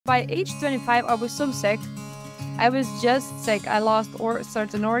By age 25, I was so sick. I was just sick. I lost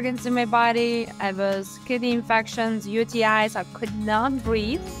certain organs in my body. I was kidney infections, UTIs. I could not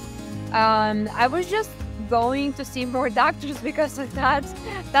breathe. I was just going to see more doctors because of that.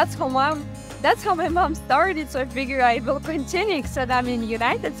 That's how my mom started. So I figured I will continue. Except I'm in the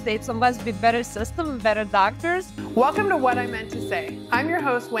United States, so must be better system, better doctors. Welcome to What I Meant to Say. I'm your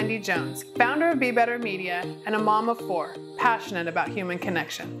host, Wendy Jones, founder of Be Better Media and a mom of 4, passionate about human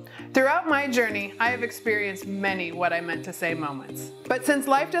connection. Throughout my journey, I have experienced many What I Meant to Say moments. But since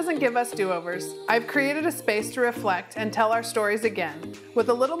life doesn't give us do-overs, I've created a space to reflect and tell our stories again, with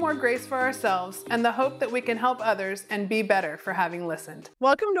a little more grace for ourselves and the hope that we can help others and be better for having listened.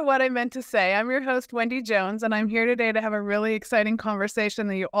 Welcome to What I Meant to Say. I'm your host, Wendy Jones, and I'm here today to have a really exciting conversation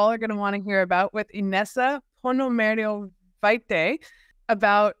that you all are going to want to hear about with Inesa Ponomariovaite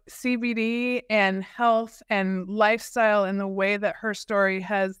about CBD and health and lifestyle and the way that her story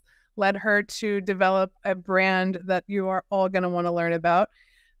has led her to develop a brand that you are all going to want to learn about.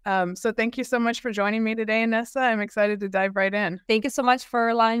 So thank you so much for joining me today, Inessa. I'm excited to dive right in. Thank you so much for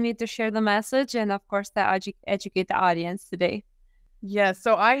allowing me to share the message and, of course, to educate the audience today. Yes,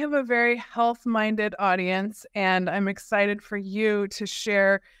 so I have a very health-minded audience, and I'm excited for you to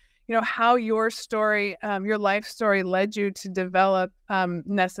share how your story, your life story led you to develop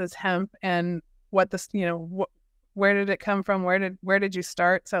Nessa's Hemp and what this, where did it come from? Where did you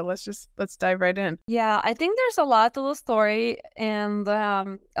start? So let's dive right in. Yeah, I think there's a lot to the story. And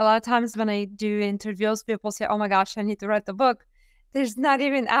a lot of times when I do interviews, people say, oh my gosh, I need to write the book. There's not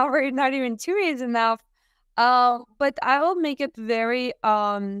even an hour, not even 2 is enough. But I will make it very,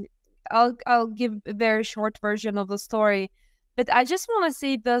 I'll give a very short version of the story. But I just want to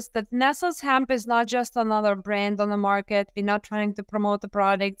say this, that Nessa's Hemp is not just another brand on the market. We're not trying to promote the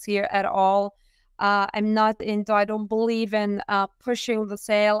products here at all. I don't believe in pushing the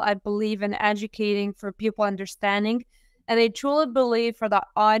sale. I believe in educating for people understanding. And I truly believe for the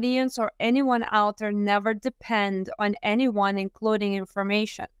audience or anyone out there, never depend on anyone, including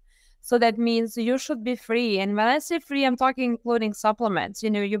information. So that means you should be free. And when I say free, I'm talking including supplements.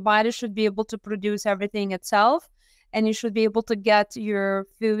 Your body should be able to produce everything itself. And you should be able to get your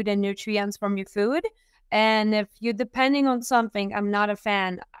food and nutrients from your food. And if you're depending on something, I'm not a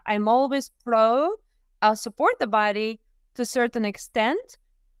fan. I'm always pro. I'll support the body to a certain extent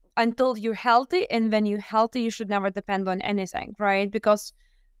until you're healthy. And when you're healthy, you should never depend on anything, right? Because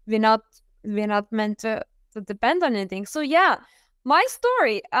we're not meant to depend on anything. So yeah, my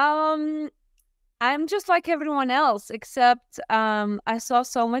story. I'm just like everyone else, except I saw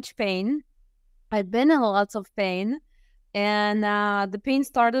so much pain. I've been in lots of pain, and the pain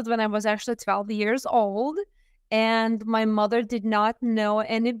started when I was actually 12 years old, and my mother did not know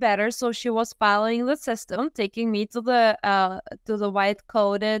any better, so she was following the system, taking me to the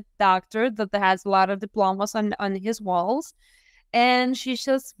white-coated doctor that has a lot of diplomas on his walls, and she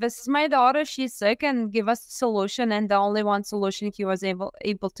says, "This is my daughter. She's sick, and give us a solution." And the only one solution he was able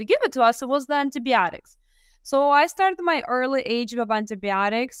to give it to us was the antibiotics. So I started my early age of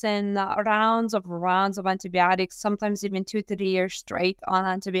antibiotics and rounds of antibiotics, sometimes even 2-3 years straight on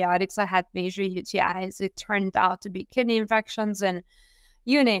antibiotics. I had major UTIs. It turned out to be kidney infections and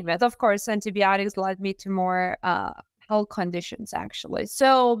you name it. Of course, antibiotics led me to more health conditions, actually.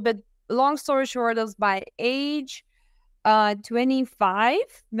 So, but long story short, is by age 25,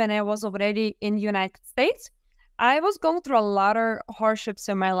 when I was already in the United States, I was going through a lot of hardships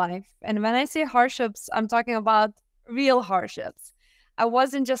in my life. And when I say hardships, I'm talking about real hardships. I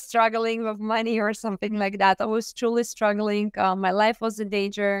wasn't just struggling with money or something like that. I was truly struggling. My life was in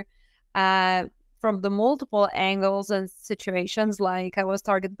danger from the multiple angles and situations. Like I was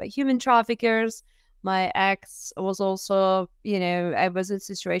targeted by human traffickers. My ex was also, I was in a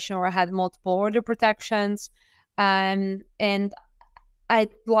situation where I had multiple order protections. And I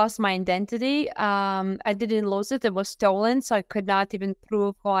lost my identity. I didn't lose it. It was stolen, so I could not even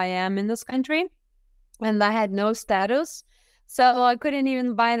prove who I am in this country. And I had no status. So I couldn't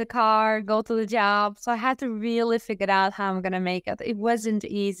even buy the car, go to the job. So I had to really figure out how I'm going to make it. It wasn't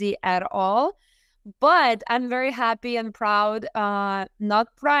easy at all. But I'm very happy and proud.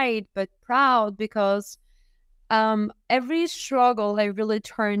 Not pride, but proud, because every struggle I really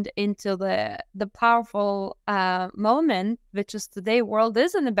turned into the powerful moment, which is today world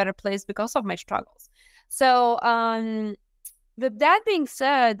is in a better place because of my struggles. So with that being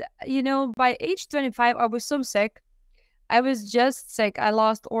said, by age 25, I was so sick. I was just sick. I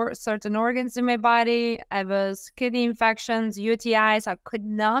lost certain organs in my body. I was kidney infections, UTIs. I could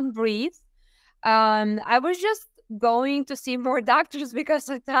not breathe. I was just going to see more doctors because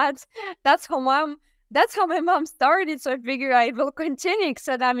I thought that's how That's how my mom started. So I figure I will continue,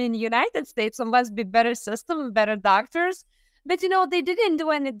 except I'm in the United States, so must be better system, better doctors. But they didn't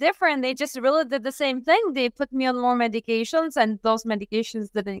do any different. They just really did the same thing. They put me on more medications, and those medications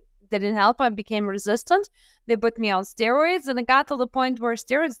didn't help. I became resistant. They put me on steroids, and it got to the point where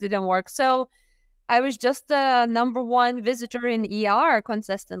steroids didn't work. So I was just the number one visitor in ER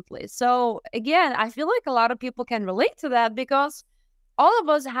consistently. So again, I feel like a lot of people can relate to that because all of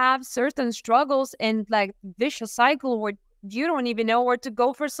us have certain struggles and like vicious cycle where you don't even know where to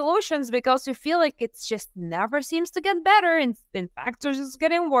go for solutions because you feel like it's just never seems to get better, and in fact it's just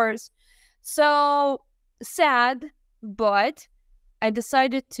getting worse. So sad, but I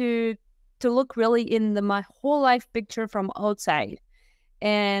decided to look really in my whole life picture from outside,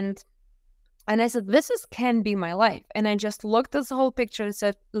 and I said, can be my life. And I just looked at the whole picture and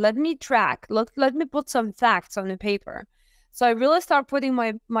said, let me track, let me put some facts on the paper. So I really start putting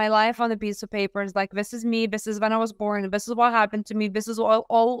my life on a piece of paper. It's like, this is me. This is when I was born. This is what happened to me. This is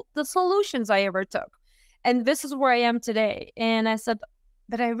all the solutions I ever took. And this is where I am today. And I said,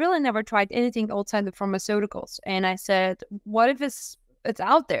 but I really never tried anything outside of pharmaceuticals. And I said, what if it's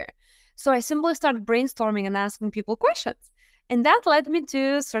out there? So I simply started brainstorming and asking people questions. And that led me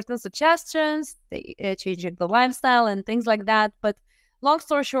to certain suggestions, changing the lifestyle and things like that. But long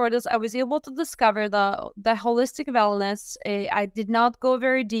story short is I was able to discover the holistic wellness. I did not go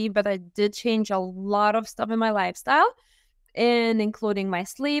very deep, but I did change a lot of stuff in my lifestyle, and including my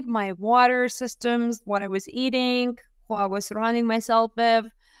sleep, my water systems, what I was eating, who I was surrounding myself with.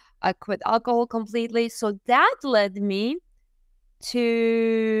 I quit alcohol completely. So that led me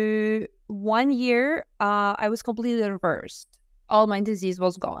to 1 year. I was completely reversed. All my disease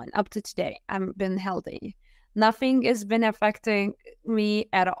was gone up to today. I've been healthy. Nothing has been affecting me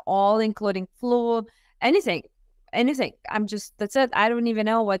at all, including flu, anything. That's it. I don't even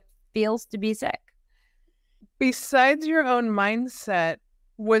know what feels to be sick. Besides your own mindset,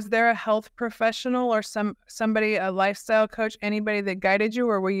 was there a health professional or somebody, a lifestyle coach, anybody that guided you,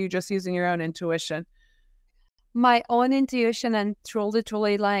 or were you just using your own intuition? My own intuition, and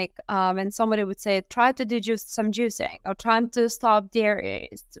truly like when somebody would say, try to do some juicing or trying to stop dairy.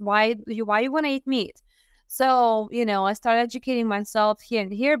 Why you want to eat meat? So, I started educating myself here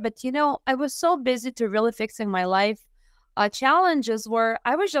and here, but I was so busy to really fixing my life challenges where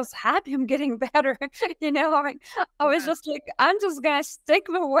I was just happy I'm getting better. I was just like, I'm just gonna stick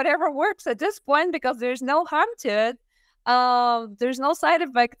with whatever works at this point because there's no harm to it. There's no side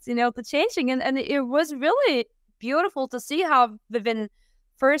effects, to changing, and it was really beautiful to see how within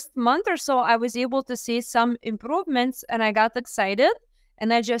first month or so I was able to see some improvements, and I got excited,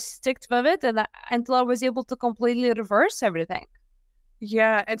 and I just sticked with it until I was able to completely reverse everything.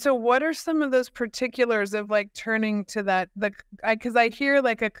 Yeah. And so what are some of those particulars of like turning to that, because I hear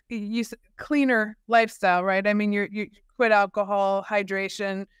like a cleaner lifestyle, right? I mean, you quit alcohol,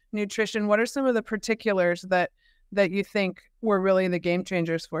 hydration, nutrition. What are some of the particulars that you think were really the game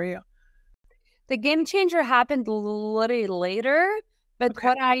changers for you? The game changer happened a little later, but Okay.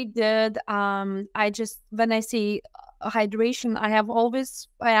 what I did, when I see hydration,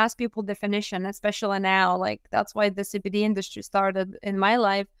 I ask people definition, especially now, like that's why the CBD industry started in my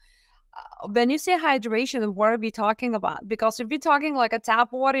life. When you say hydration, what are we talking about? Because if you're talking like a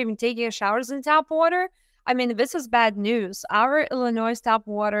tap water, even taking showers in tap water, I mean, this is bad news. Our Illinois tap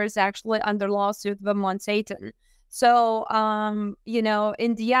water is actually under lawsuit with Monsanto. So,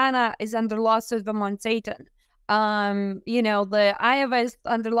 Indiana is under lawsuit with Monsanto. The Iowa is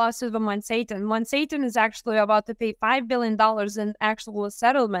under lawsuit with Monsanto. Monsanto is actually about to pay $5 billion in actual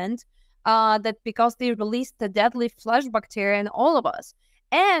settlement that because they released the deadly flesh bacteria in all of us.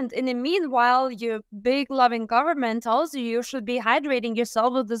 And in the meanwhile, your big loving government tells you should be hydrating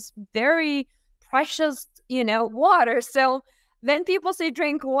yourself with this very precious, water. So when people say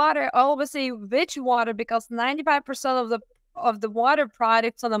drink water, I always say which water, because 95% of the water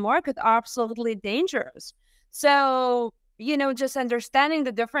products on the market are absolutely dangerous. So, just understanding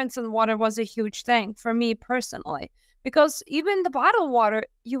the difference in water was a huge thing for me personally, because even the bottled water,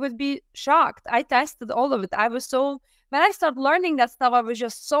 you would be shocked. I tested all of it. When I started learning that stuff, I was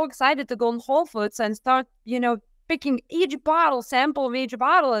just so excited to go in Whole Foods and start, picking each bottle, sample of each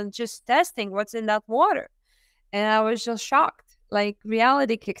bottle, and just testing what's in that water. And I was just shocked, like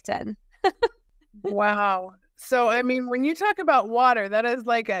reality kicked in. Wow. So, I mean, when you talk about water, that is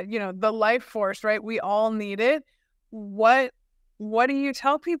like the life force, right? We all need it. What do you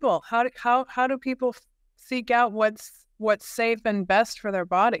tell people? How do people seek out what's safe and best for their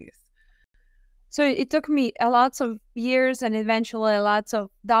bodies? So it took me a lots of years and eventually lots of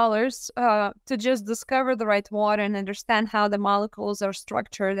dollars to just discover the right water and understand how the molecules are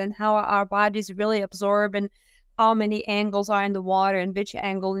structured and how our bodies really absorb and how many angles are in the water and which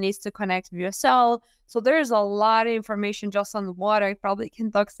angle needs to connect with your cell. So there's a lot of information just on the water. I probably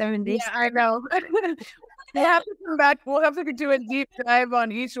can talk 7 days. Yeah, I know. We'll have to come back. We'll have to do a deep dive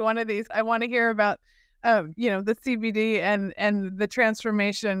on each one of these. I want to hear about, the CBD and the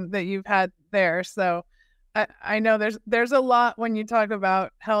transformation that you've had there. So I know there's a lot when you talk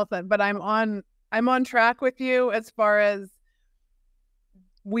about health, but I'm on track with you as far as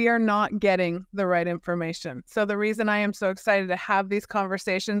we are not getting the right information. So the reason I am so excited to have these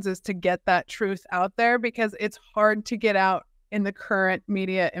conversations is to get that truth out there, because it's hard to get out in the current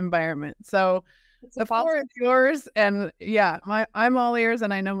media environment. So the floor is yours. And yeah, I'm all ears,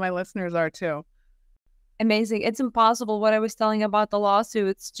 and I know my listeners are too. Amazing. It's impossible. What I was telling about the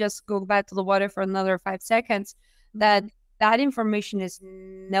lawsuits, just go back to the water for another 5 seconds, that information is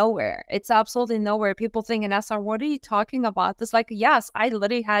nowhere. It's absolutely nowhere. People think, Inessa, what are you talking about? It's like, yes, I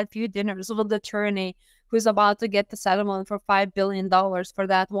literally had a few dinners with the attorney who's about to get the settlement for $5 billion for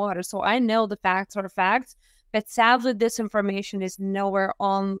that water. So I know the facts are facts, but sadly, this information is nowhere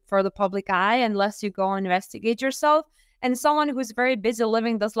on for the public eye unless you go investigate yourself. And someone who's very busy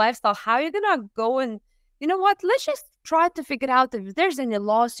living this lifestyle, how are you going to go and you know what? Let's just try to figure out if there's any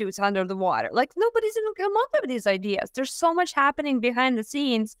lawsuits under the water. Like nobody's even come up with these ideas. There's so much happening behind the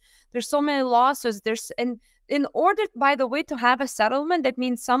scenes. There's so many lawsuits. And in order, by the way, to have a settlement, that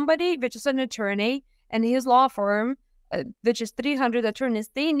means somebody, which is an attorney and his law firm, which is 300 attorneys,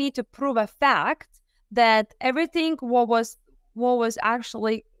 they need to prove a fact that everything what was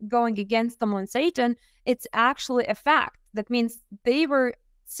actually going against them on Satan, it's actually a fact. That means they were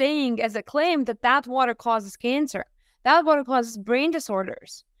saying as a claim that water causes cancer, that water causes brain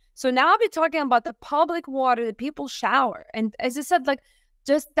disorders. So now we're talking about the public water that people shower. And as I said, like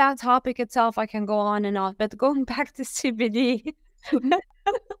just that topic itself, I can go on and on. But going back to CBD.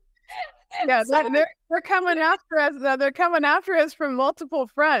 Yeah, they're coming after us. They're coming after us from multiple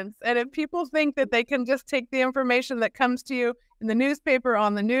fronts. And if people think that they can just take the information that comes to you in the newspaper,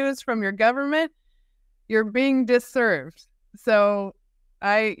 on the news, from your government, you're being disserved. So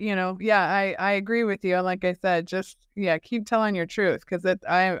I agree with you. Like I said, just, keep telling your truth, because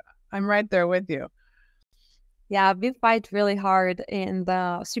I'm right there with you. Yeah, we fight really hard and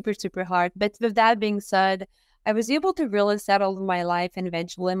super, super hard. But with that being said, I was able to really settle my life, and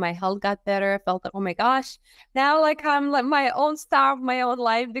eventually my health got better. I felt like, oh my gosh, now like I'm like my own star of my own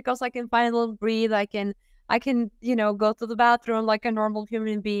life, because I can finally breathe. I can, go to the bathroom like a normal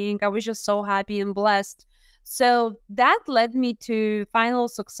human being. I was just so happy and blessed. So that led me to final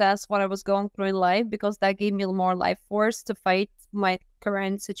success, what I was going through in life, because that gave me more life force to fight my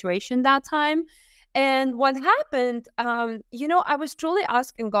current situation that time. And what happened, I was truly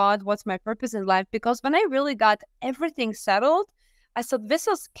asking God, what's my purpose in life? Because when I really got everything settled, I said,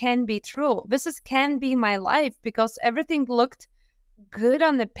 can be true. Can be my life, because everything looked good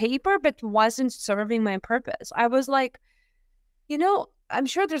on the paper, but wasn't serving my purpose. I was like, I'm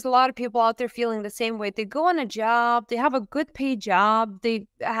sure there's a lot of people out there feeling the same way. They go on a job, they have a good paid job, they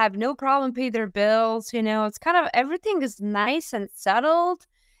have no problem pay their bills. It's kind of everything is nice and settled,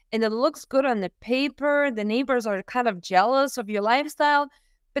 and it looks good on the paper. The neighbors are kind of jealous of your lifestyle,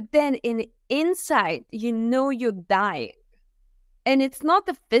 but then inside, you're dying. And it's not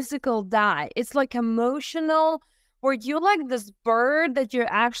the physical die, it's like emotional, where you're like this bird that your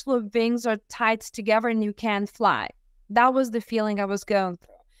actual wings are tied together and you can't fly. That was the feeling I was going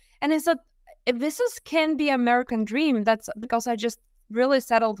through. And I said, if can be American dream, that's because I just really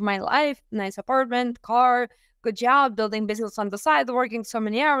settled my life, nice apartment, car, good job, building business on the side, working so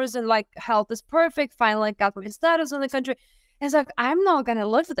many hours, and like health is perfect, finally got my status in the country. And it's like, I'm not going to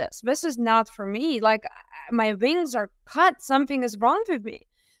live this. This is not for me. Like my wings are cut. Something is wrong with me.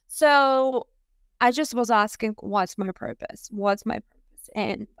 So I just was asking, what's my purpose? What's my purpose?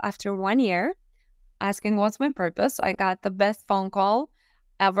 And after 1 year, asking what's my purpose, I got the best phone call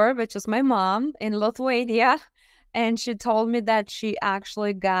ever, which is my mom in Lithuania. And she told me that she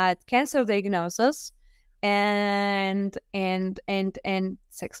actually got cancer diagnosis and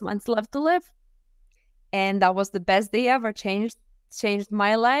 6 months left to live. And that was the best day ever. Changed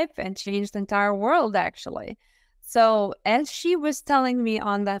my life and changed the entire world, actually. So as she was telling me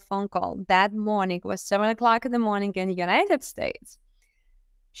on that phone call, that morning, it was 7 o'clock in the morning in the United States.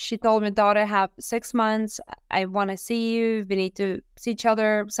 She told me, daughter, I have 6 months. I want to see you. We need to see each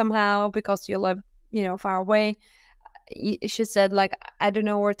other somehow because you live, far away. She said, like, I don't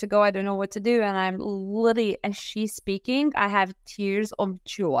know where to go. I don't know what to do. And I'm literally, as she's speaking, I have tears of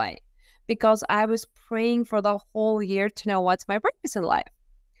joy because I was praying for the whole year to know what's my purpose in life.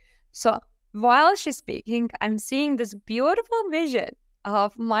 So while she's speaking, I'm seeing this beautiful vision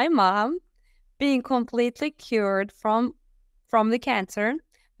of my mom being completely cured from the cancer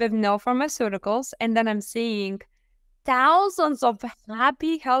with no pharmaceuticals. And then I'm seeing thousands of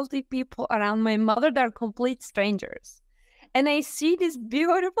happy, healthy people around my mother that are complete strangers. And I see this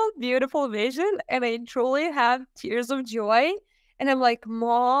beautiful, beautiful vision, and I truly have tears of joy. And I'm like,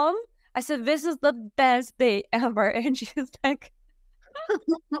 Mom, I said, this is the best day ever. And she's like,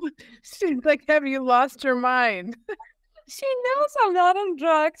 She's like, have you lost your mind? she knows I'm not on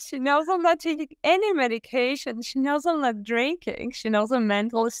drugs. She knows I'm not taking any medication. She knows I'm not drinking. She knows I'm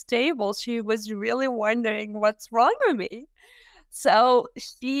mentally stable. She was really wondering what's wrong with me. So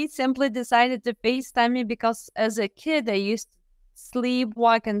she simply decided to FaceTime me because as a kid, I used to sleep,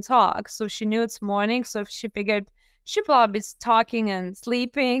 walk, and talk. So she knew it's morning. So she figured she probably is talking and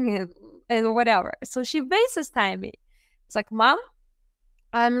sleeping and whatever. So she FaceTime me. It's like, Mom,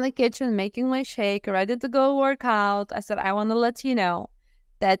 I'm in the kitchen making my shake, ready to go work out. I said, I want to let you know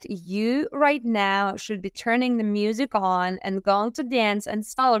that you right now should be turning the music on and going to dance and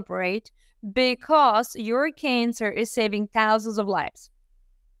celebrate because your cancer is saving thousands of lives.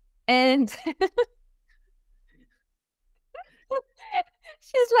 And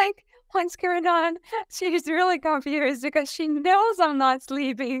she's like, what's going on? She's really confused because she knows I'm not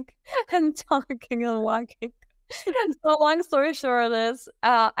sleeping and talking and walking. So long story short is,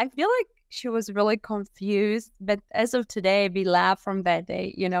 I feel like she was really confused. But as of today, we laugh from that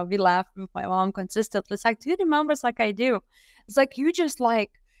day. You know, we laugh with my mom consistently. It's like, do you remember? It's like, I do. It's like, you just like,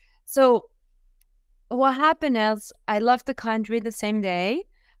 so what happened is I left the country the same day.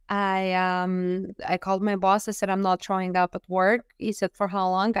 I called my boss. I said, I'm not showing up at work. He said, for how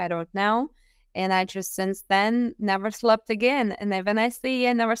long? I don't know. And I just since then never slept again. And then when I say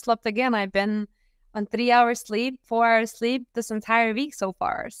I never slept again, I've been on 3 hours sleep, 4 hours sleep this entire week so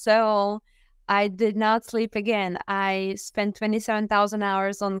far. So I did not sleep again. I spent 27,000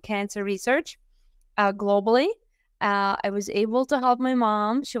 hours on cancer research globally. I was able to help my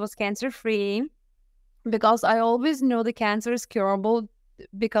mom. She was cancer free because I always know the cancer is curable.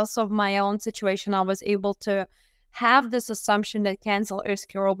 Because of my own situation, I was able to have this assumption that cancer is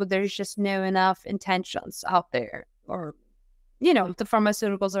curable. There's just no enough intentions out there, or you know, the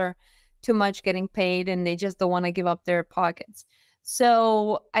pharmaceuticals are too much getting paid and they just don't want to give up their pockets.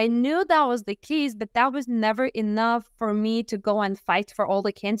 So I knew that was the case, but that was never enough for me to go and fight for all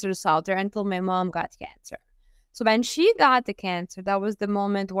the cancers out there until my mom got cancer. So when she got the cancer, that was the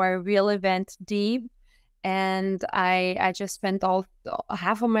moment where I really went deep. And I just spent all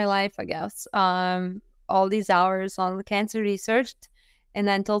half of my life, I guess, all these hours on cancer research. And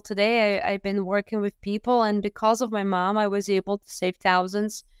until today, I've been working with people. And because of my mom, I was able to save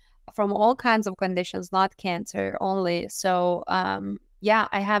thousands from all kinds of conditions, not cancer only. So, yeah,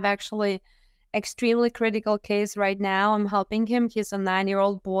 I have actually extremely critical case right now. I'm helping him. He's a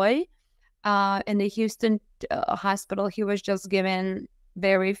 9-year-old boy in the Houston hospital. He was just given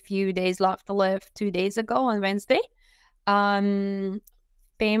very few days left to live 2 days ago on Wednesday. Family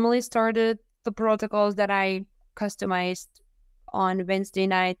started the protocols that I customized on Wednesday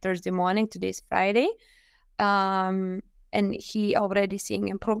night, Thursday morning. Today's Friday. And he already seeing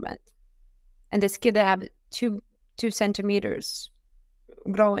improvement. And this kid have two centimeters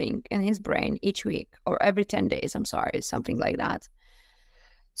growing in his brain each week or every 10 days. I'm sorry, something like that.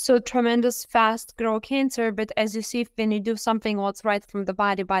 So tremendous fast grow cancer. But as you see, when you do something what's right from the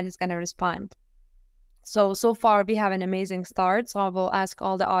body's going to respond. So far we have an amazing start. So I will ask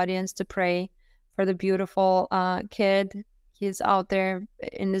all the audience to pray for the beautiful kid. He's out there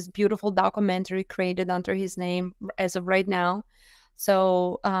in this beautiful documentary created under his name as of right now.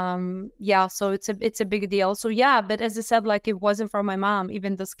 So yeah, so it's a big deal. So yeah, but as I said, like it wasn't for my mom,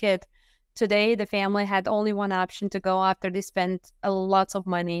 even this kid. Today, the family had only one option to go after they spent a lots of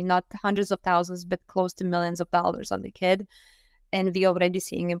money, not hundreds of thousands, but close to millions of dollars on the kid. And we already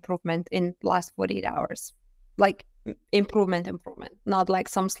seeing improvement in last 48 hours. Like improvement, not like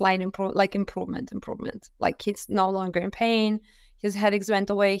some slight like improvement. Like he's no longer in pain. His headaches went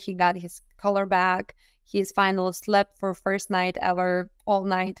away. He got his color back. He's finally slept for first night ever, all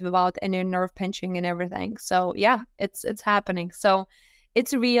night without any nerve pinching and everything. So yeah, it's happening. So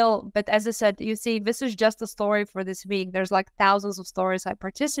it's real. But as I said, you see, this is just a story for this week. There's like thousands of stories I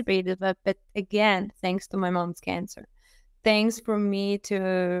participated with. But again, thanks to my mom's cancer. Thanks for me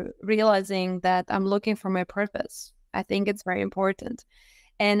to realizing that I'm looking for my purpose. I think it's very important.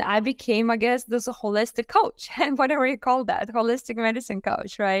 And I became, I guess, this holistic coach, and whatever you call that, holistic medicine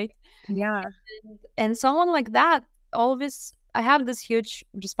coach, right? Yeah. And someone like that always I have this huge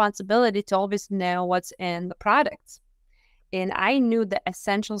responsibility to always know what's in the products. And I knew the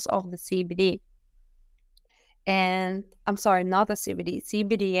essentials of the CBD. And I'm sorry, not the CBD,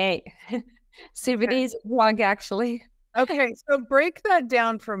 CBDA. CBD is drug, actually. Okay, so break that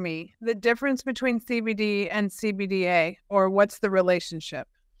down for me. The difference between CBD and CBDA, or what's the relationship?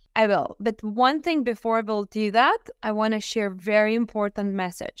 I will. But one thing before I will do that, I want to share a very important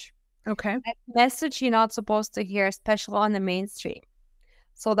message. Okay. That message you're not supposed to hear, especially on the mainstream.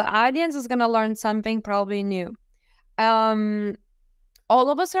 So the audience is going to learn something probably new. All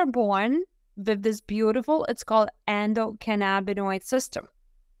of us are born with this beautiful, it's called endocannabinoid system.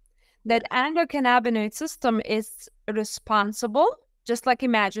 That endocannabinoid system is responsible, just like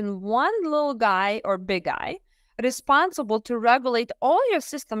imagine one little guy or big guy, responsible to regulate all your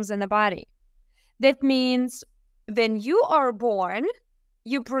systems in the body. That means when you are born,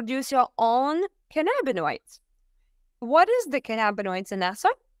 you produce your own cannabinoids. What is the cannabinoids, Inessa?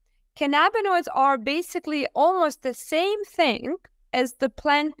 Cannabinoids are basically almost the same thing as the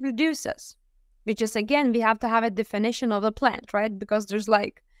plant produces, which is, again, we have to have a definition of the plant, right? Because there's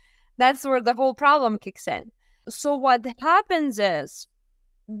that's where the whole problem kicks in. So what happens is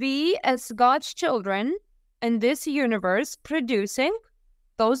we, as God's children in this universe, producing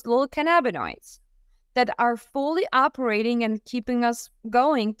those little cannabinoids that are fully operating and keeping us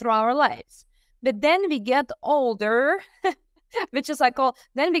going through our lives. But then we get older, which is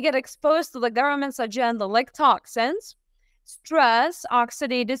then we get exposed to the government's agenda, like toxins, stress,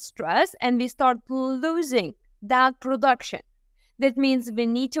 oxidative stress, and we start losing that production. That means we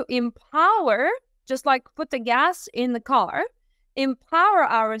need to empower, just like put the gas in the car, empower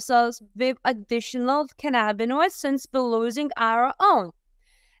ourselves with additional cannabinoids since we're losing our own.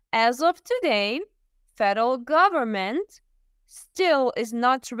 As of today, federal government still is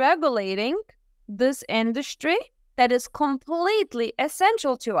not regulating this industry that is completely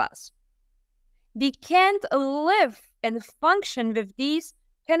essential to us. We can't live and function with these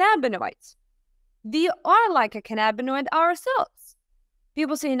cannabinoids. We are like a cannabinoid ourselves.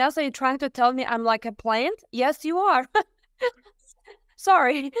 People say, Inessa, you're trying to tell me I'm like a plant? Yes, you are.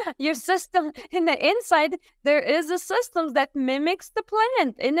 Sorry, your system in the inside, there is a system that mimics the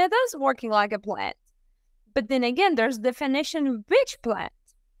plant, and it is working like a plant. But then again, there's definition which plant.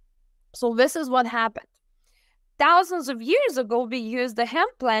 So this is what happened. Thousands of years ago, we used the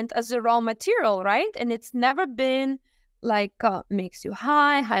hemp plant as a raw material, right? And it's never been makes you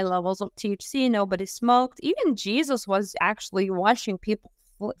high levels of THC, nobody smoked. Even Jesus was actually washing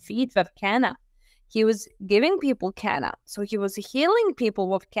people's feet with canna. He was giving people canna. So he was healing people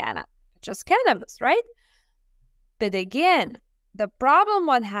with canna, just cannabis, right? But again, the problem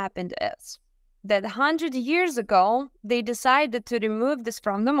what happened is that 100 years ago, they decided to remove this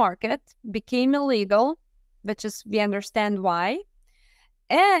from the market, became illegal, which is, we understand why.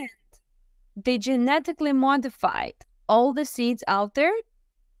 And they genetically modified all the seeds out there.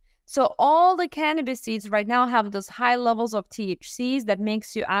 So all the cannabis seeds right now have those high levels of THCs that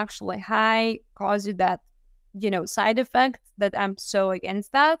makes you actually high, cause you that, side effect that I'm so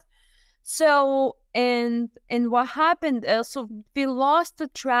against that. So, and what happened is, so we lost the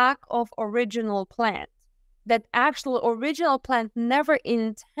track of original plant. That actual original plant never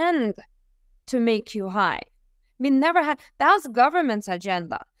intended to make you high. We never had, that was government's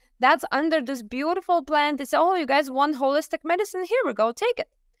agenda. That's under this beautiful plant. They say, oh, you guys want holistic medicine? Here we go, take it.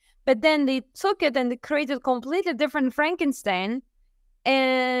 But then they took it and they created completely different Frankenstein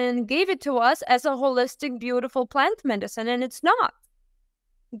and gave it to us as a holistic, beautiful plant medicine. And it's not.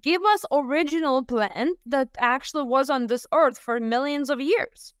 Give us original plant that actually was on this earth for millions of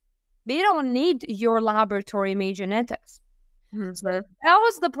years. We don't need your laboratory made genetics. So that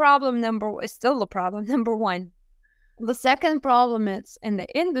was the problem still the problem number one. The second problem is in the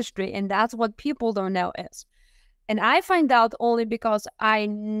industry, and that's what people don't know is. And I find out only because I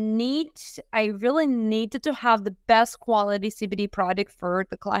really needed to have the best quality CBD product for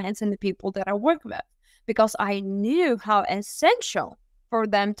the clients and the people that I work with, because I knew how essential for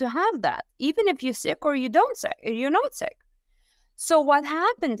them to have that, even if you're sick or you're not sick. So what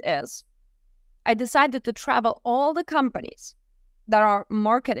happened is I decided to travel all the companies that are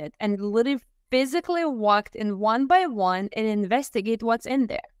marketed and literally physically walked in one by one and investigate what's in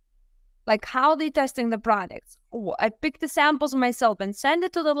there. Like how they testing the products. I picked the samples myself and send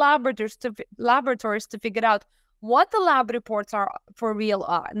it to the laboratories to figure out what the lab reports are for real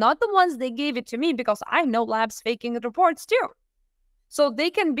are. Not the ones they gave it to me, because I know labs faking reports too. So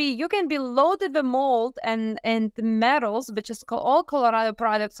you can be loaded with mold and the metals, which is all Colorado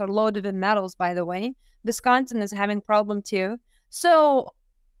products are loaded with metals, by the way. Wisconsin is having problem too. So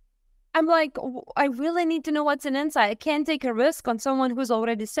I'm like, I really need to know what's in inside. I can't take a risk on someone who's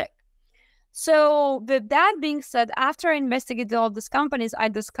already sick. So with that being said, after I investigated all these companies, I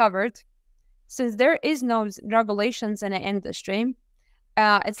discovered, since there is no regulations in the industry,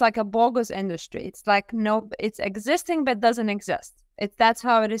 it's like a bogus industry. It's like, no, it's existing but doesn't exist. That's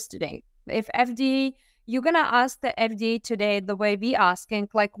how it is today. If FDA, you're gonna ask the FDA today the way we asking,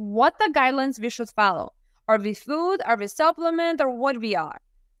 like, what the guidelines we should follow. Are we food? Are we supplement? Or what we are?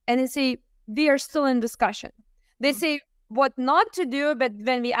 And they say we are still in discussion. They say what not to do, but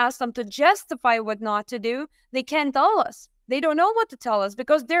when we ask them to justify what not to do, they can't tell us. They don't know what to tell us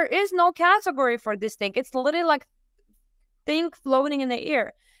because there is no category for this thing. It's literally like thing floating in the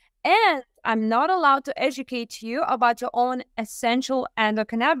air. And I'm not allowed to educate you about your own essential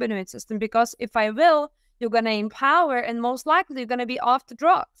endocannabinoid system, because if I will, you're going to empower and most likely you're going to be off the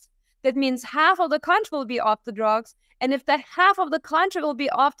drugs. That means half of the country will be off the drugs. And if that half of the country will be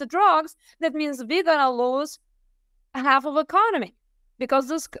off the drugs, that means we're going to lose half of the economy, because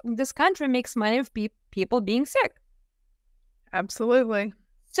this country makes money of people being sick. Absolutely.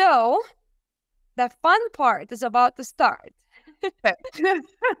 So the fun part is about to start.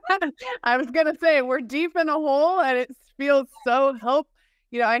 I was going to say, we're deep in a hole and it feels so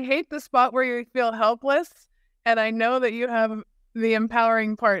I hate the spot where you feel helpless, and I know that you have the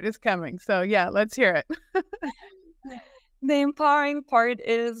empowering part is coming. So yeah, let's hear it. The empowering part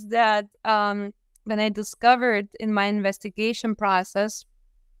is that when I discovered in my investigation process,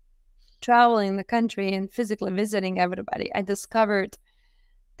 traveling the country and physically visiting everybody, I discovered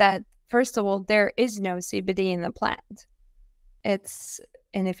that, first of all, there is no CBD in the plant. And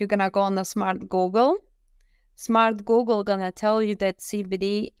if you're gonna go on the smart Google gonna tell you that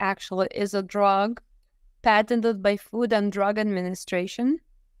CBD actually is a drug patented by Food and Drug Administration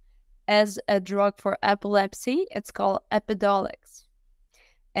as a drug for epilepsy. It's called Epidiolex.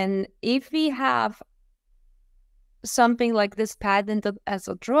 And if we have something like this patented as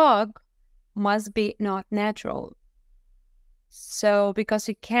a drug, must be not natural. So because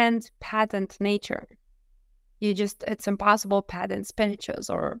you can't patent nature, it's impossible to patent spinaches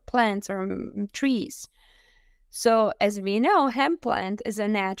or plants or trees. So as we know, hemp plant is a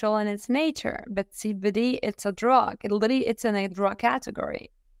natural in its nature, but CBD, it's a drug. It's in a drug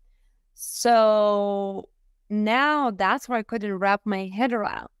category. So now that's where I couldn't wrap my head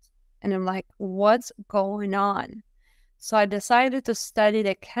around. And I'm like, what's going on? So I decided to study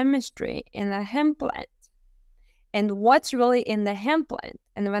the chemistry in the hemp plant and what's really in the hemp plant.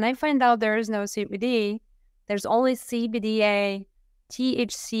 And when I find out there is no CBD, there's only CBDA,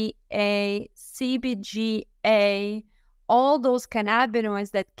 THCA, CBGA, all those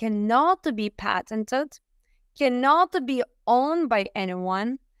cannabinoids that cannot be patented, cannot be owned by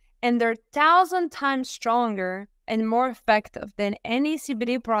anyone, and they're 1,000 times stronger and more effective than any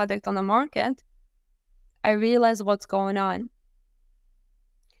CBD product on the market. I realized what's going on.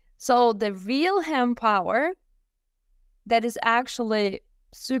 So the real hemp power that is actually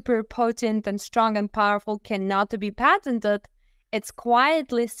super potent and strong and powerful cannot be patented. It's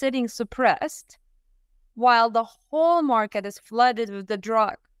quietly sitting suppressed while the whole market is flooded with the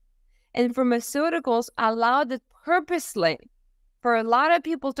drug. And pharmaceuticals allowed it purposely for a lot of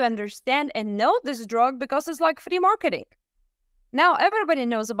people to understand and know this drug because it's like free marketing. Now everybody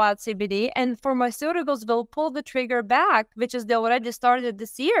knows about CBD, and pharmaceuticals will pull the trigger back, which is they already started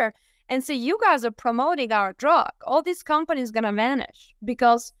this year, and say, you guys are promoting our drug. All these companies gonna vanish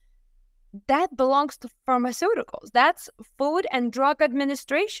because that belongs to pharmaceuticals. That's Food and Drug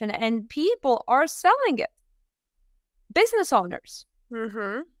Administration, and people are selling it. Business owners.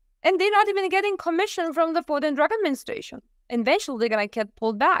 Mm-hmm. And they're not even getting commission from the Food and Drug Administration. Eventually, they're going to get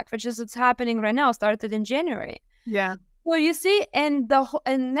pulled back, which is what's happening right now, started in January. Yeah. Well, you see, and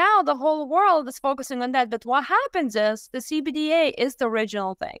now the whole world is focusing on that. But what happens is the CBDA is the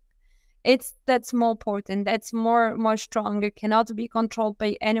original thing. That's more potent, that's more stronger, cannot be controlled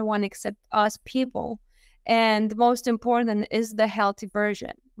by anyone except us people. And most important is the healthy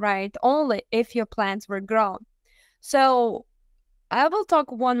version, right? Only if your plants were grown. So I will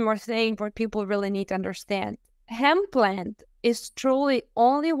talk one more thing where people really need to understand. Hemp plant is truly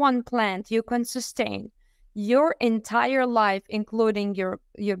only one plant you can sustain your entire life, including your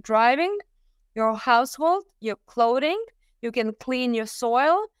driving, your household, your clothing. You can clean your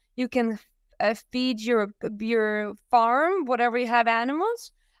soil. You can feed your farm, whatever you have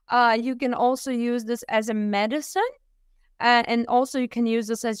animals. You can also use this as a medicine, and also you can use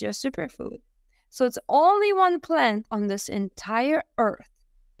this as your superfood. So it's only one plant on this entire earth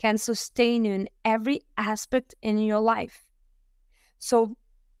can sustain you in every aspect in your life. So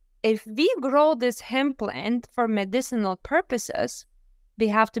if we grow this hemp plant for medicinal purposes, we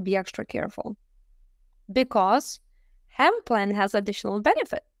have to be extra careful because hemp plant has additional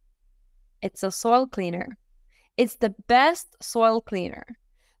benefit. It's a soil cleaner. It's the best soil cleaner.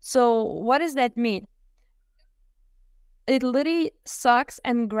 So what does that mean? It literally sucks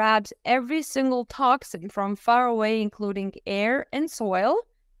and grabs every single toxin from far away, including air and soil,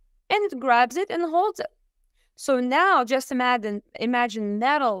 and it grabs it and holds it. So now just imagine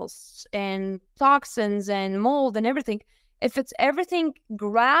metals and toxins and mold and everything. If it's everything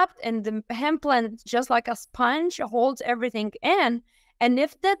grabbed and the hemp plant, just like a sponge, holds everything in, and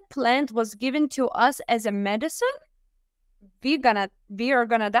if that plant was given to us as a medicine, we are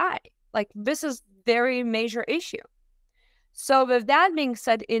gonna die. Like, this is very major issue. So with that being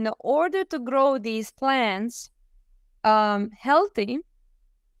said, in order to grow these plants healthy,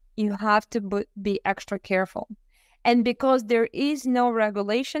 you have to be extra careful. And because there is no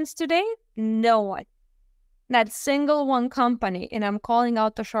regulations today, no one, not single one company, and I'm calling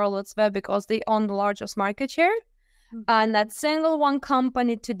out to Charlotte's Web because they own the largest market share, and that single one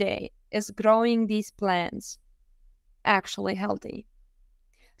company today is growing these plants actually healthy.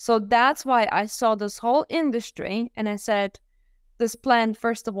 So that's why I saw this whole industry and I said, this plant,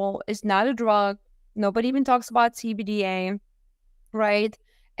 first of all, is not a drug. Nobody even talks about CBDA, right?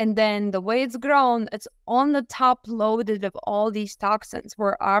 And then the way it's grown, it's on the top loaded of all these toxins.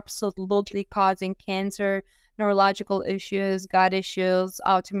 We're absolutely causing cancer, neurological issues, gut issues,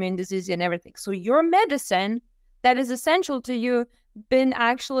 autoimmune disease, and everything. So your medicine that is essential to you been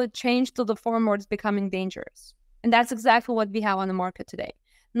actually changed to the form where it's becoming dangerous. And that's exactly what we have on the market today.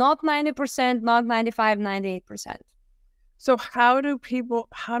 Not 90%, not 95, 98%. So how do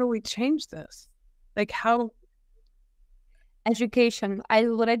we change this? Like, how? Education. I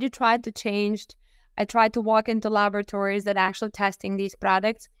already tried to change. I tried to walk into laboratories that are actually testing these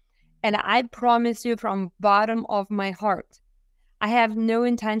products. And I promise you from bottom of my heart, I have no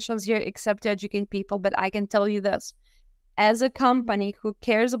intentions here except to educate people, but I can tell you this. As a company who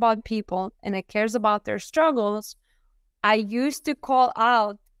cares about people and it cares about their struggles, I used to call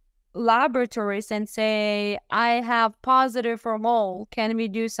out laboratories and say, I have positive for mold. Can we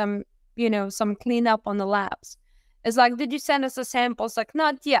do some, some cleanup on the labs? It's like, did you send us a sample? It's like,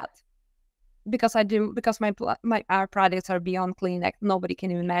 not yet. Because our products are beyond clean. Like, nobody can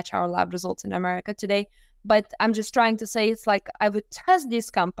even match our lab results in America today. But I'm just trying to say, it's like, I would test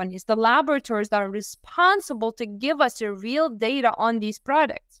these companies, the laboratories that are responsible to give us the real data on these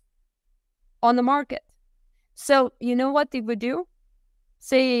products on the market. So you know what they would do?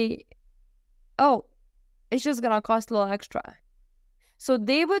 Say, oh, it's just going to cost a little extra. So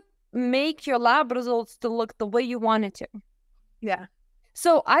they would make your lab results to look the way you want it to. Yeah.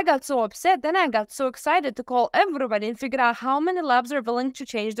 So I got so upset. Then I got so excited to call everybody and figure out how many labs are willing to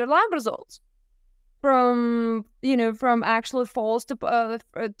change their lab results from actually false to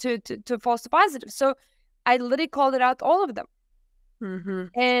false to positive. So I literally called it out, all of them. Mm-hmm.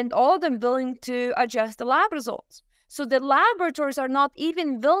 And all of them willing to adjust the lab results. So the laboratories are not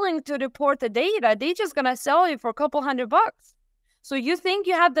even willing to report the data. They're just going to sell you for a couple $100. So you think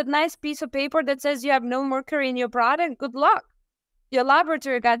you have that nice piece of paper that says you have no mercury in your product? Good luck. Your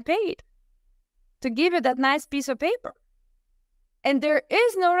laboratory got paid to give you that nice piece of paper. And there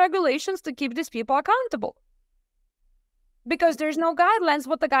is no regulations to keep these people accountable. Because there's no guidelines.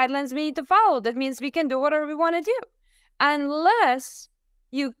 What the guidelines we need to follow. That means we can do whatever we want to do. Unless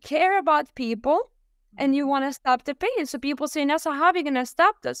you care about people and you want to stop the pain. So people say, Inesa, how are we going to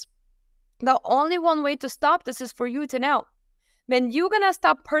stop this? The only one way to stop this is for you to know. When you're going to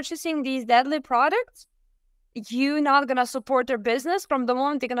stop purchasing these deadly products, you're not going to support their business. From the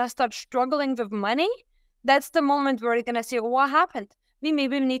moment they're going to start struggling with money, that's the moment where you're going to say, what happened? Maybe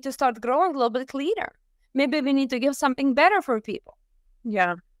we need to start growing a little bit cleaner. Maybe we need to give something better for people.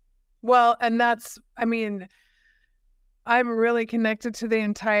 Yeah. Well, and I'm really connected to the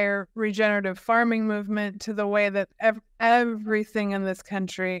entire regenerative farming movement, to the way that everything in this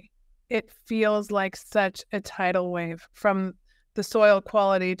country, it feels like such a tidal wave, from the soil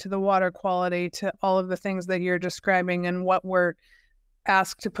quality to the water quality to all of the things that you're describing and what we're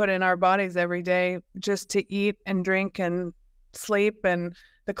asked to put in our bodies every day just to eat and drink and sleep, and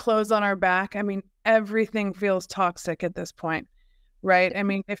the clothes on our back. I mean, everything feels toxic at this point, right? I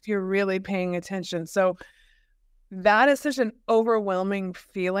mean, if you're really paying attention. So that is such an overwhelming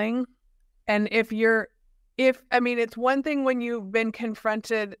feeling. And it's one thing when you've been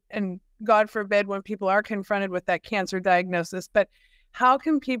confronted, and God forbid when people are confronted with that cancer diagnosis, but how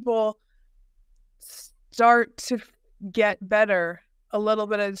can people start to get better a little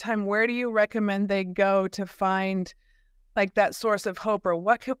bit at a time? Where do you recommend they go to find like that source of hope, or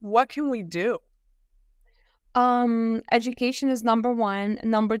what can we do? Education is number one.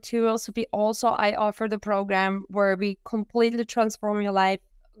 Number two, I offer the program where we completely transform your life,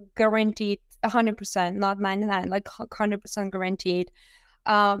 guaranteed 100%, not 99, like 100% guaranteed.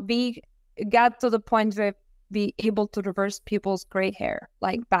 We get to the point where be able to reverse people's gray hair,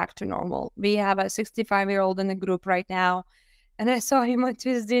 like back to normal. We have a 65-year-old in the group right now, and I saw him on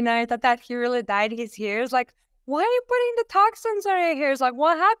Tuesday night. I thought he really dyed his hair. It's like, why are you putting the toxins on your hair? It's like,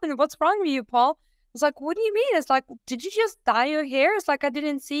 what happened? What's wrong with you, Paul? It's like, what do you mean? It's like, did you just dye your hair? It's like, I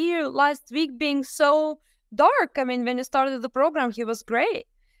didn't see you last week being so dark. I mean, when you started the program, he was gray.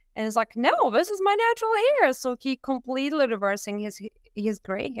 And it's like, no, this is my natural hair. So he completely reversing his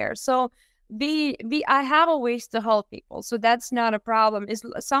gray hair. So I have a ways to help people. So that's not a problem. Is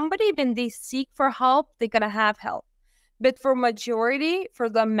somebody, when they seek for help, they're gonna have help. But for majority, for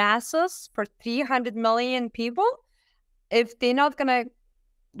the masses, for 300 million people, if they're not gonna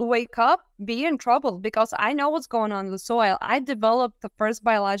wake up, be in trouble, because I know what's going on in the soil. I developed the first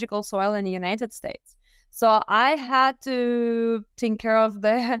biological soil in the United States. So I had to take care of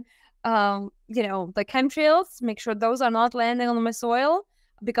the, the chemtrails, make sure those are not landing on my soil.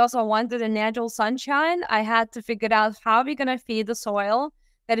 Because I wanted a natural sunshine, I had to figure out how we're going to feed the soil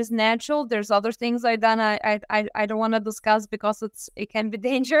that is natural. There's other things I done I don't want to discuss because it can be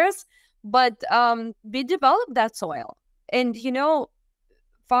dangerous. But we developed that soil. And,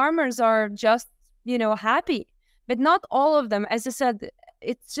 farmers are just, happy. But not all of them. As I said,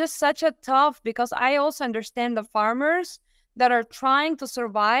 it's just such a tough, because I also understand the farmers that are trying to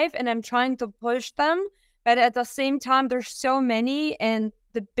survive, and I'm trying to push them. But at the same time, there's so many, and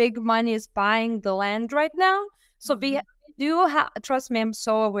the big money is buying the land right now. So we do have, trust me, I'm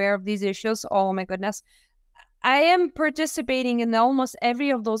so aware of these issues. Oh my goodness. I am participating in almost every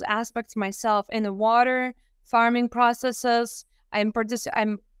of those aspects myself, in the water, farming processes. I'm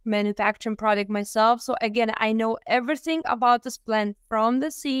manufacturing product myself. So again, I know everything about this plant, from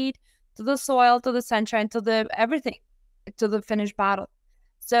the seed to the soil, to the sunshine, to the everything, to the finished bottle.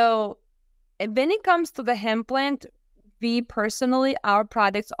 So when it comes to the hemp plant, we personally, our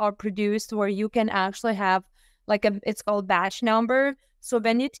products are produced where you can actually have it's called batch number. So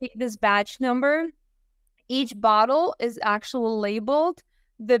when you take this batch number, each bottle is actually labeled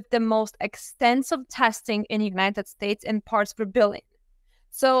with the most extensive testing in the United States in parts per billion.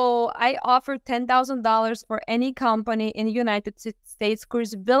 So I offer $10,000 for any company in the United States who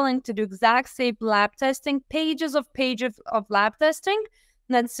is willing to do exact same lab testing, pages of lab testing.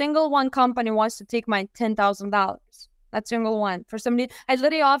 Not single one company wants to take my $10,000. Not single one. For somebody, I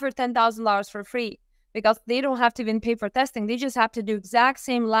literally offer $10,000 for free, because they don't have to even pay for testing. They just have to do exact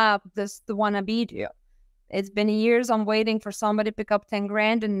same lab the wannabe do. It's been years I'm waiting for somebody to pick up 10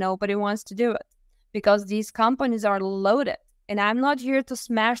 grand, and nobody wants to do it, because these companies are loaded. And I'm not here to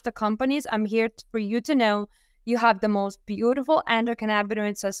smash the companies. I'm here for you to know you have the most beautiful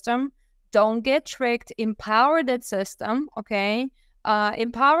endocannabinoid system. Don't get tricked. Empower that system, okay?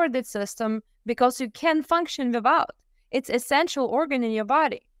 Empower that system, because you can function without. It's essential organ in your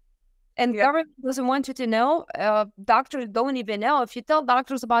body. And government doesn't want you to know. Doctors don't even know. If you tell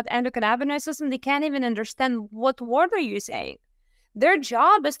doctors about endocannabinoid system, they can't even understand what word are you saying. Their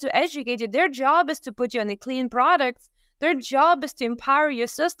job is to educate you. Their job is to put you on the clean products. Their job is to empower your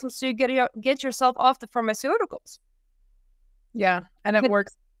system so you get yourself off the pharmaceuticals. Yeah, and it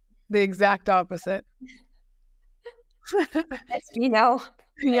works the exact opposite.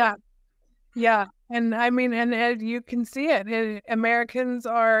 Yeah. Yeah. And I mean, and you can see it. Americans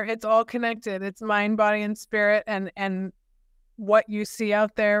are, it's all connected. It's mind, body, and spirit. And what you see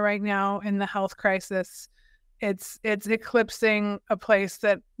out there right now in the health crisis, it's eclipsing a place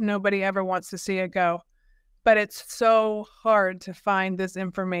that nobody ever wants to see it go. But it's so hard to find this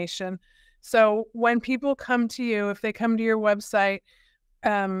information. So when people come to you, if they come to your website,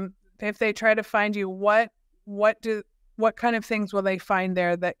 if they try to find you, what kind of things will they find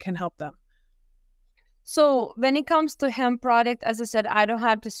there that can help them? So when it comes to hemp product, as I said, I don't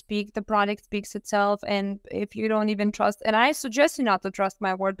have to speak. The product speaks itself. And if you don't even trust, and I suggest you not to trust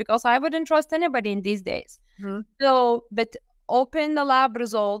my word, because I wouldn't trust anybody in these days. So, but open the lab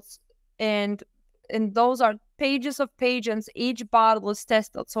results, and those are pages of pages. Each bottle is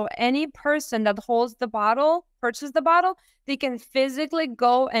tested. So any person that holds the bottle, purchases the bottle, they can physically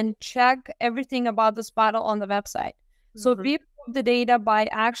go and check everything about this bottle on the website. So we put the data by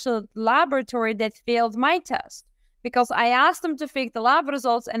actual laboratory that failed my test, because I asked them to fake the lab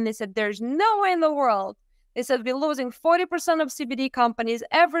results, and they said, there's no way in the world. They said, we're losing 40% of CBD companies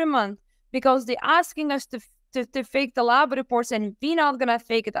every month because they're asking us to fake the lab reports, and we're not going to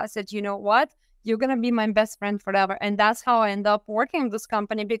fake it. I said, you know what? You're going to be my best friend forever. And that's how I end up working with this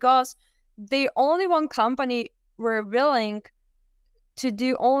company, because the only one company we're willing to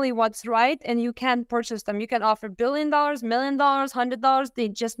do only what's right, and you can't purchase them. You can offer $1 billion, $1 million, $100. They're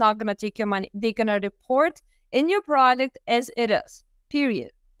just not gonna take your money. They're gonna report in your product as it is.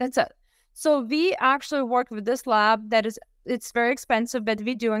 Period. That's it. So we actually work with this lab that is, it's very expensive, but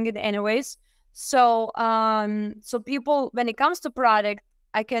we're doing it anyways. So so people, when it comes to product,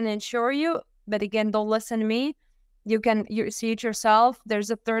 I can assure you, but again, don't listen to me. You see it yourself.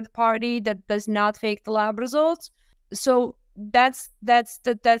 There's a third party that does not fake the lab results. So that's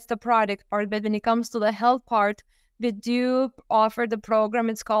the product part. But when it comes to the health part, we do offer the program.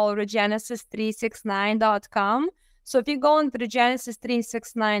 It's called regenesis369.com. So if you go on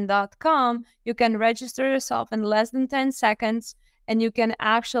regenesis369.com, you can register yourself in less than 10 seconds, and you can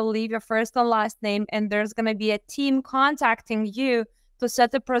actually leave your first and last name, and there's going to be a team contacting you to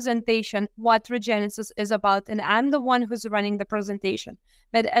set a presentation, what Regenesis is about, and I'm the one who's running the presentation.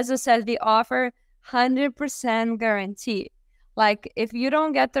 But as I said, we offer 100% guarantee. Like, if you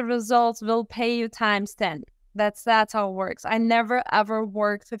don't get the results, we'll pay you times 10. That's how it works. I never ever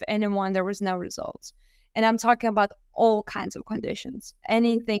worked with anyone there was no results. And I'm talking about all kinds of conditions,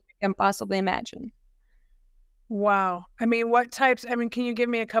 anything you can possibly imagine. Wow. I mean, what types? I mean, can you give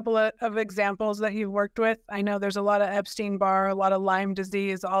me a couple of examples that you've worked with? I know there's a lot of Epstein-Barr, a lot of Lyme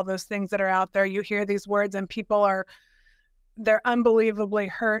disease, all those things that are out there. You hear these words and people they're unbelievably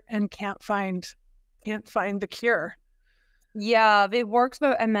hurt and can't find the cure. Yeah, we worked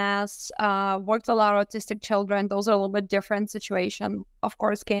with MS, worked a lot of autistic children. Those are a little bit different situation. Of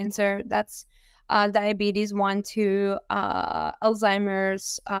course, cancer, that's diabetes 1, 2,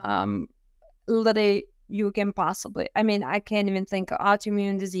 Alzheimer's, literally you can possibly, I mean, I can't even think of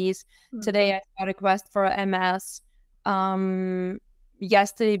autoimmune disease. Today I got a request for MS.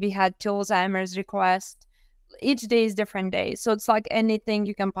 Yesterday we had 2 Alzheimer's requests. Each day is different day. So it's like anything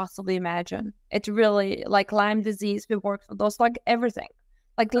you can possibly imagine. It's really like Lyme disease. We work for those, like everything,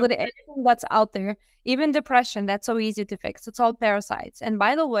 like literally anything that's out there, even depression. That's so easy to fix. It's all parasites. And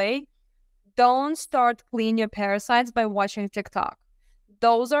by the way, don't start clean your parasites by watching TikTok.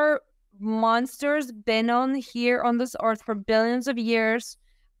 Those are monsters been on here on this earth for billions of years.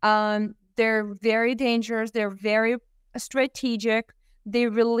 They're very dangerous. They're very strategic. They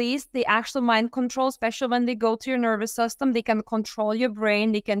release the actual mind control, especially when they go to your nervous system. They can control your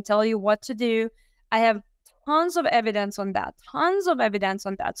brain. They can tell you what to do. I have tons of evidence on that.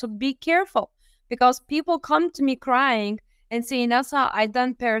 So be careful, because people come to me crying and say, Inessa, I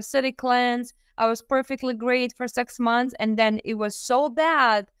done parasitic cleanse. I was perfectly great for 6 months. And then it was so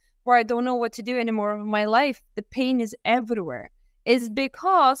bad where I don't know what to do anymore with my life. The pain is everywhere. It's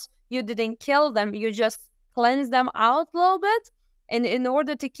because you didn't kill them. You just cleanse them out a little bit. And in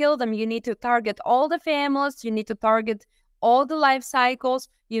order to kill them, you need to target all the families. You need to target all the life cycles.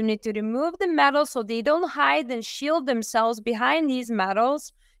 You need to remove the metals so they don't hide and shield themselves behind these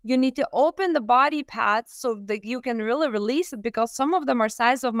metals. You need to open the body paths so that you can really release it, because some of them are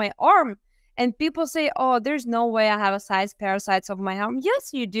size of my arm. And people say, oh, there's no way I have a size parasites of my arm.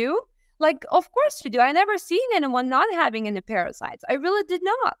 Yes, you do. Like, of course you do. I never seen anyone not having any parasites. I really did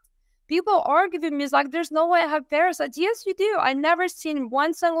not. People argue with me, it's like, there's no way I have parasites. Yes, you do. I never seen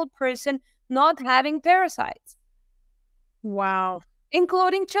one single person not having parasites. Wow.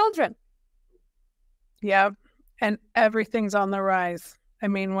 Including children. Yeah. And everything's on the rise. I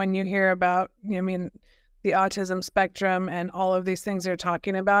mean, when you hear about, the autism spectrum and all of these things they're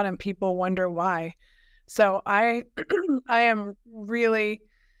talking about, and people wonder why. So I am really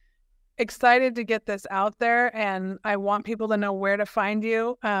excited to get this out there, and I want people to know where to find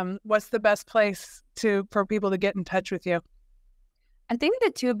you. What's the best place for people to get in touch with you? I think the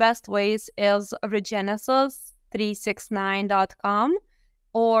 2 best ways is regenesis369.com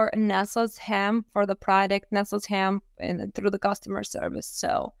or Nessa's Ham for the product, Nessa's Ham, and through the customer service.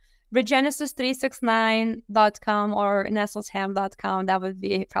 So regenesis369.com or nessasham.com. That would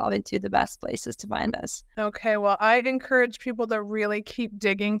be probably 2 the best places to find us. Okay, well, I encourage people to really keep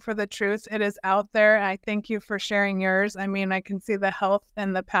digging for the truth. It is out there. I thank you for sharing yours. I mean, I can see the health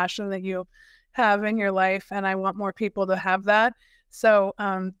and the passion that you have in your life, and I want more people to have that. So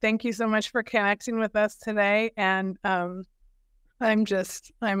thank you so much for connecting with us today. And I'm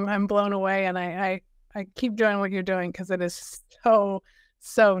blown away, and I keep doing what you're doing, because it is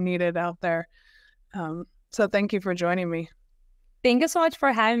so needed out there. So thank you for joining me. Thank you so much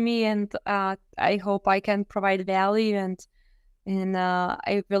for having me, and I hope I can provide value, and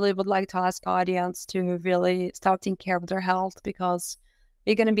I really would like to ask audience to really start taking care of their health, because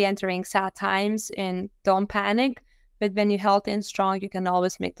we're going to be entering sad times, and don't panic. But when you're healthy and strong, you can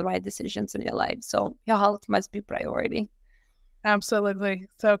always make the right decisions in your life. So your health must be priority. Absolutely.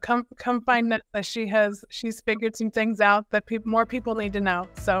 So come find Nessa. She's figured some things out that more people need to know.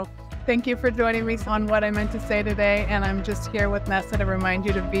 So thank you for joining me on What I Meant to Say today. And I'm just here with Nessa to remind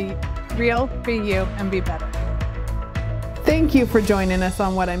you to be real, be you, and be better. Thank you for joining us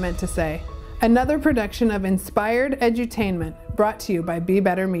on What I Meant to Say, another production of Inspired Edutainment brought to you by Be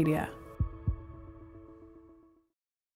Better Media.